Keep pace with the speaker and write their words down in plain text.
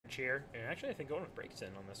here. And actually, I think going with Breaks in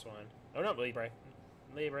on this one. Oh no, Libre.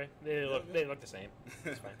 Libre. They look the same.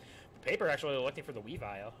 It's fine. But Paper actually looking for the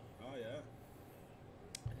Weavile. Oh yeah.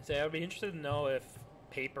 So I would be interested to know if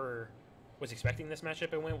Paper was expecting this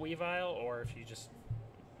matchup and went Weavile, or if she just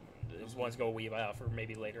wants to go Weavile for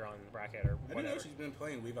maybe later on in the bracket or whatever. I didn't know she's been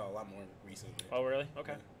playing Weavile a lot more recently. Oh really?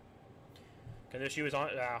 Okay. Yeah. Because she was on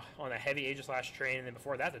a heavy Aegislash train, and then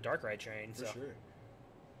before that the Dark Ride train. For so. sure.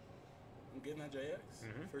 I'm getting that JX.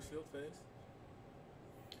 First field phase.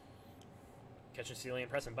 Catching Cillian,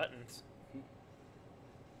 pressing buttons.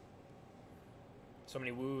 So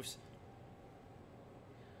many woos.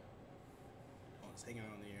 Oh, it's hanging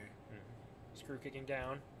out in the air. Screw kicking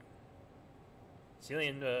down.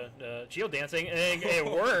 Cillian shield dancing, and it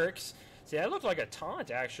works. See, that looked like a taunt,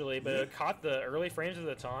 actually, but it caught the early frames of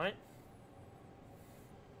the taunt.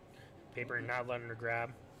 Paper not letting her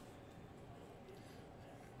grab.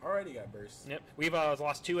 Already got burst. Yep. Weavile has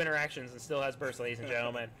lost 2 interactions and still has burst, ladies and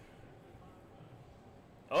gentlemen.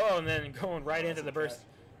 Oh, and then going right into the burst.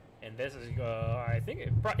 And this is, I think it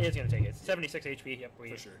is going to take it. 76 HP. Yep,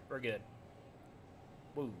 For sure. We're good.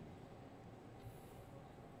 Woo.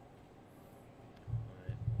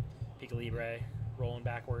 Right. Pikachu Libre rolling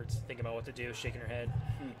backwards, thinking about what to do, shaking her head.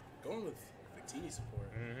 Going with Victini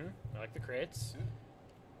support. I like the crits. Yeah.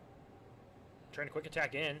 Trying to quick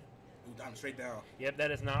attack in. Ooh, down, straight down. Yep, that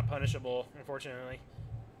is not punishable, unfortunately.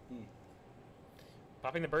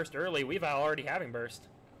 Popping the burst early. Weavile already having burst.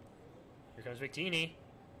 Here comes Victini.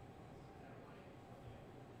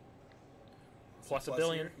 Plus a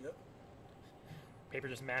billion. Yep. Paper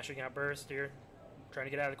just mashing out burst here. Trying to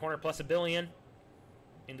get out of the corner. Plus a billion.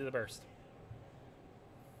 Into the burst.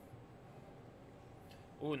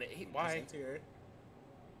 Ooh, and the 8Y.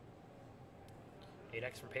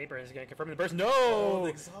 8X from Paper is going to confirm the burst. No! Oh,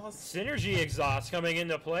 the exhaust. Synergy exhaust coming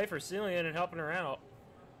into play for Cillian and helping her out.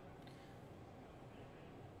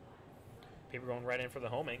 Paper going right in for the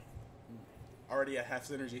homing. Already at half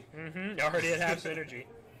synergy. Already at half synergy.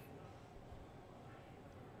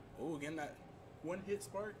 Oh, again that one hit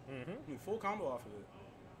spark. I mean, full combo off of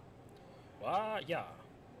it. Yeah.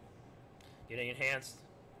 Getting enhanced.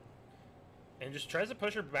 And just tries to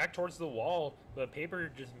push her back towards the wall, but Paper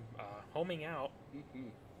just homing out.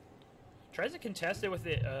 Tries to contest it with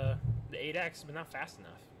the 8X, but not fast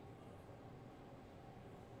enough.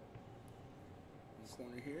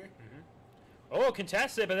 Corner here. Oh,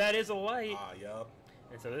 contest it, but that is a light. Yup.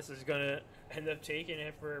 And so this is going to end up taking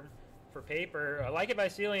it for Paper. I like it by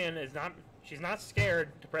Cillian. She's not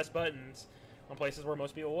scared to press buttons on places where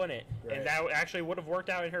most people wouldn't. Right. And that actually would have worked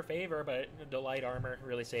out in her favor, but the light armor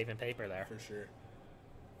really saving Paper there. For sure.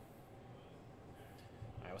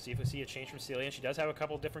 All right, we'll see if we see a change from Cillian. She does have a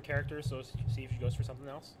couple different characters, so let's see if she goes for something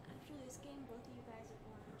else. After this game, both of you guys are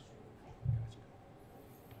going on stream, okay? Gotcha.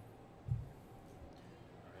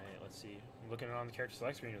 All right, let's see. I'm looking on the character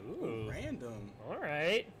select screen. Ooh. Random. All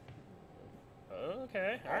right.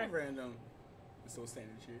 Okay. All right. Random. It's so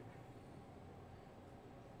standard shit.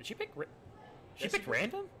 Did she pick? She picked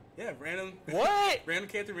random? Yeah, random. What? Random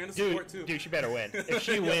character, random support too. Dude, she better win. If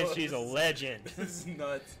she wins, she's a legend. This is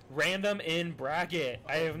nuts. Random in bracket.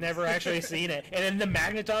 I have never actually seen it. And then the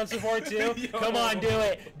Magneton support too. Come on, do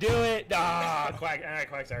it, do it.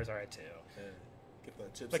 Quagsires are alright too. Yeah. Get the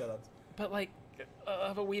chip set up. But like,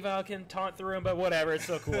 but Weavile can taunt through him. But whatever, it's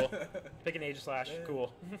so cool. Pick an Aegislash. Yeah.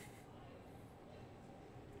 Cool.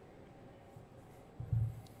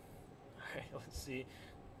 All right, let's see.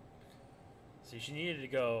 See, she needed to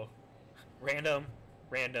go random,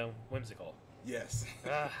 whimsical. Yes.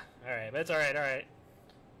 All right, but it's all right.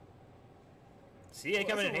 CA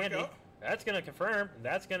coming in handy. Out. That's going to confirm.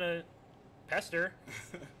 That's going to pester.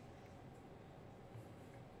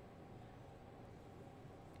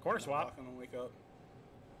 Corner swap. Gonna wake up.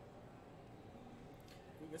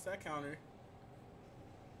 Who gets that counter?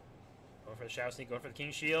 Going for the Shadow Sneak, going for the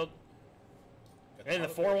King Shield. And the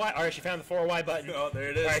 4Y. All right, she found the 4Y button. Oh,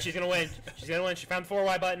 there it is. All right, she's going to win. She's going to win. She found the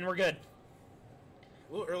 4Y button. We're good.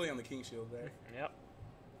 A little early on the King Shield there. Yep.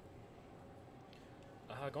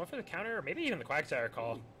 Going for the counter, or maybe even the Quagsire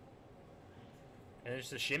call. And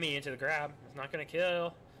just a shimmy into the grab. It's not going to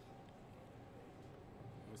kill.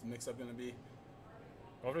 What's the mix-up going to be?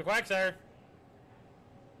 Over to the Quagsire.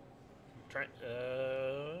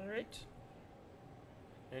 Right.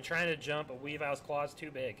 And trying to jump a Weavile's claw's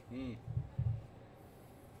too big.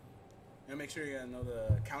 And make sure you know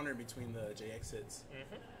the counter between the JX hits.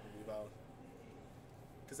 Weavile.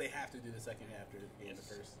 Because they have to do the second after the game the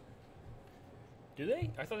first. Do they?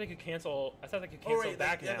 I thought they could cancel. I thought they could cancel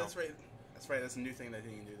back now. Yeah, that's right. That's right. That's a new thing that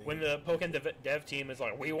they can do. When the Pokken dev team is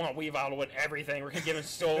like, we want Weavile to win everything. We're going to give him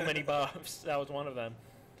so many buffs. That was one of them.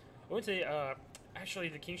 would say, actually,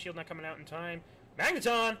 the King Shield not coming out in time.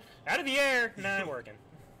 Magneton! Out of the air! Not working.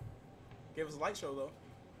 Gave us a light show, though.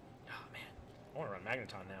 Oh, man. I want to run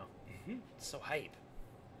Magneton now. It's so hype.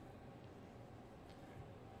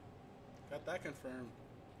 Got that confirmed.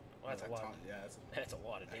 Well, that's a lot. Yeah, That's a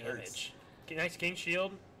lot of that damage. Nice King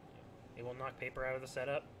Shield. It will knock Paper out of the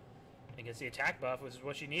setup. And gets the attack buff, which is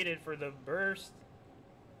what she needed for the burst.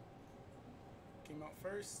 Came out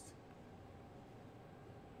first.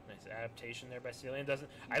 Nice adaptation there by Cillian.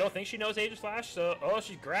 I don't think she knows Aegislash, so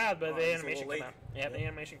she's grabbed, but the animation came out. Yeah, the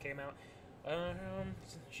animation came out.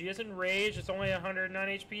 She is enraged. It's only 109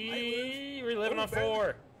 HP. We're living on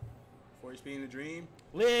 4. 4 HP in a dream.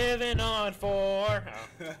 Living on 4. Oh,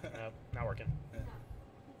 no, not working.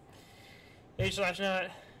 Aegislash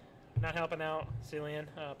not helping out. Cillian,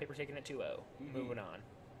 Paper taking it 2-0. Moving on.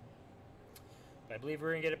 But I believe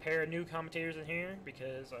we're gonna get a pair of new commentators in here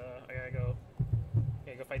because I gotta go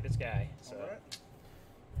fight this guy. So, all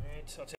right, I'll take